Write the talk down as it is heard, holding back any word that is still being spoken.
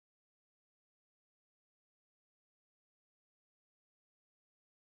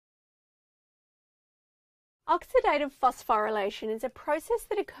Oxidative phosphorylation is a process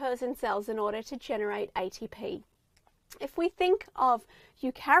that occurs in cells in order to generate ATP. If we think of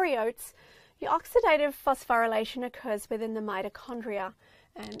eukaryotes, the oxidative phosphorylation occurs within the mitochondria.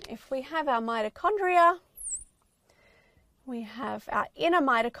 And if we have our mitochondria, we have our inner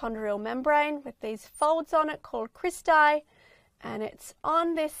mitochondrial membrane with these folds on it called cristae, and it's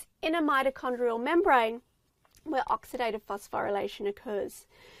on this inner mitochondrial membrane where oxidative phosphorylation occurs.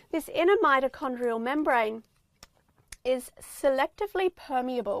 This inner mitochondrial membrane is selectively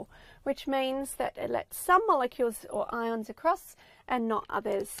permeable, which means that it lets some molecules or ions across and not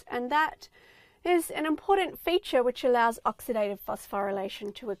others. And that is an important feature which allows oxidative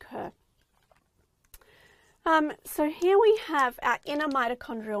phosphorylation to occur. So here we have our inner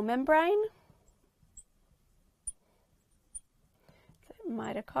mitochondrial membrane. So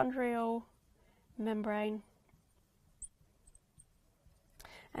mitochondrial membrane.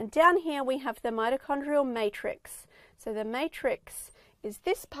 And down here we have the mitochondrial matrix. So the matrix is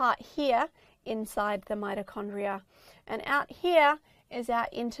this part here inside the mitochondria. And out here is our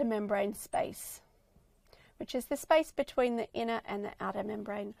intermembrane space, which is the space between the inner and the outer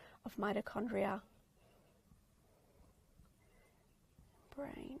membrane of mitochondria.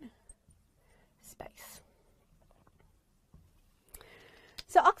 Brain space.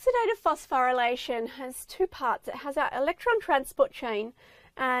 So oxidative phosphorylation has two parts. It has our electron transport chain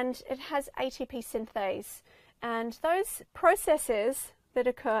and it has ATP synthase. And those processes that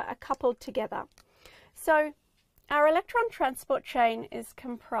occur are coupled together. So our electron transport chain is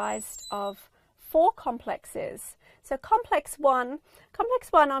comprised of 4 complexes. So complex 1,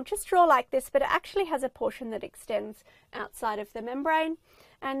 I'll just draw like this, but it actually has a portion that extends outside of the membrane.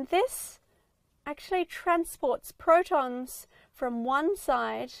 And this actually transports protons from one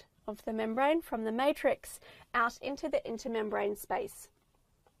side of the membrane, from the matrix, out into the intermembrane space.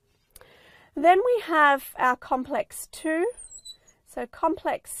 Then we have our complex 2. So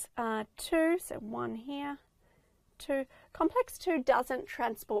complex 2, so 1 here, 2. Complex 2 doesn't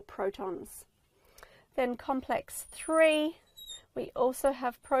transport protons. Then complex 3, we also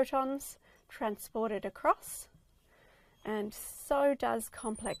have protons transported across. And so does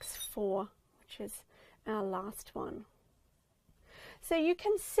complex 4, which is our last one. So you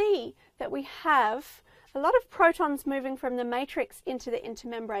can see that we have a lot of protons moving from the matrix into the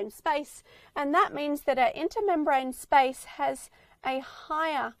intermembrane space, and that means that our intermembrane space has a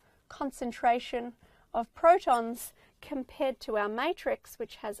higher concentration of protons compared to our matrix,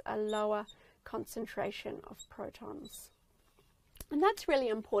 which has a lower concentration of protons. And that's really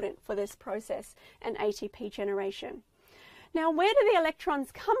important for this process and ATP generation. Now, where do the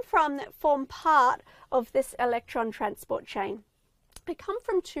electrons come from that form part of this electron transport chain? They come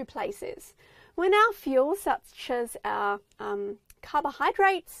from 2 places. When our fuels, such as our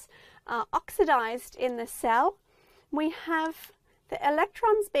carbohydrates, are oxidized in the cell, we have the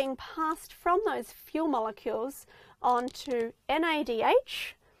electrons being passed from those fuel molecules onto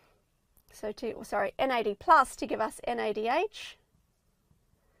NADH, NAD plus to give us NADH.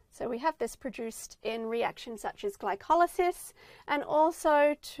 So we have this produced in reactions such as glycolysis, and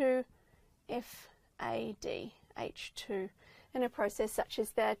also to FADH2 in a process such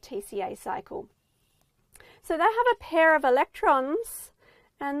as the TCA cycle. So they have a pair of electrons,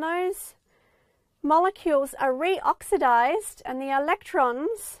 and those molecules are reoxidized, and the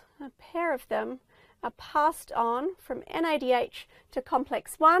electrons, a pair of them, are passed on from NADH to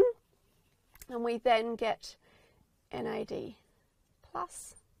complex 1, and we then get NAD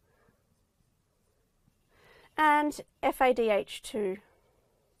plus and FADH2.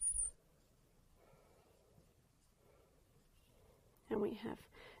 And we have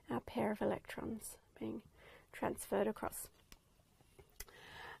our pair of electrons being transferred across.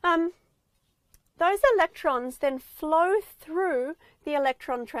 Those electrons then flow through the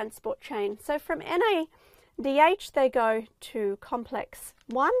electron transport chain. So from NADH they go to complex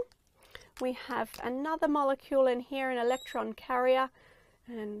 1. We have another molecule in here, an electron carrier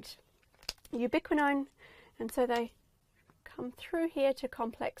and ubiquinone, and so they come through here to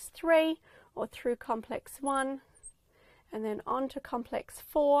complex 3 or through complex 1 and then on to complex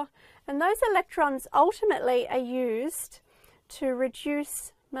 4. And those electrons ultimately are used to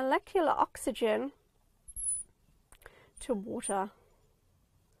reduce molecular oxygen to water.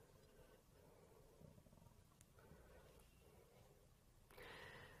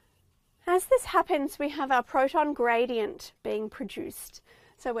 As this happens, we have our proton gradient being produced.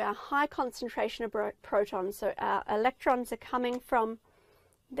 So our high concentration of protons, so our electrons are coming from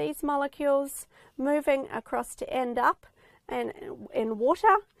these molecules, moving across to end up in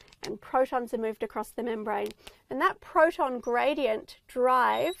water, and protons are moved across the membrane. And that proton gradient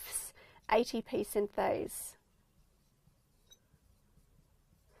drives ATP synthase.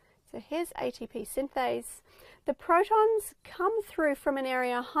 So here's ATP synthase. The protons come through from an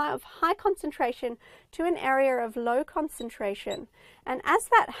area of high concentration to an area of low concentration. And as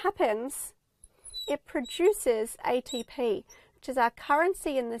that happens, it produces ATP, which is our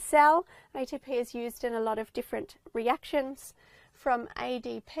currency in the cell. ATP is used in a lot of different reactions, from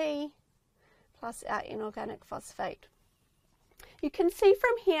ADP plus our inorganic phosphate. You can see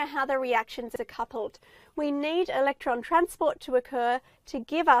from here how the reactions are coupled. We need electron transport to occur to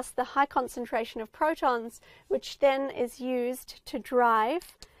give us the high concentration of protons, which then is used to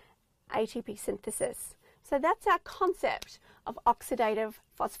drive ATP synthesis. So that's our concept of oxidative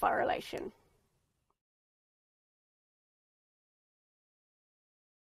phosphorylation.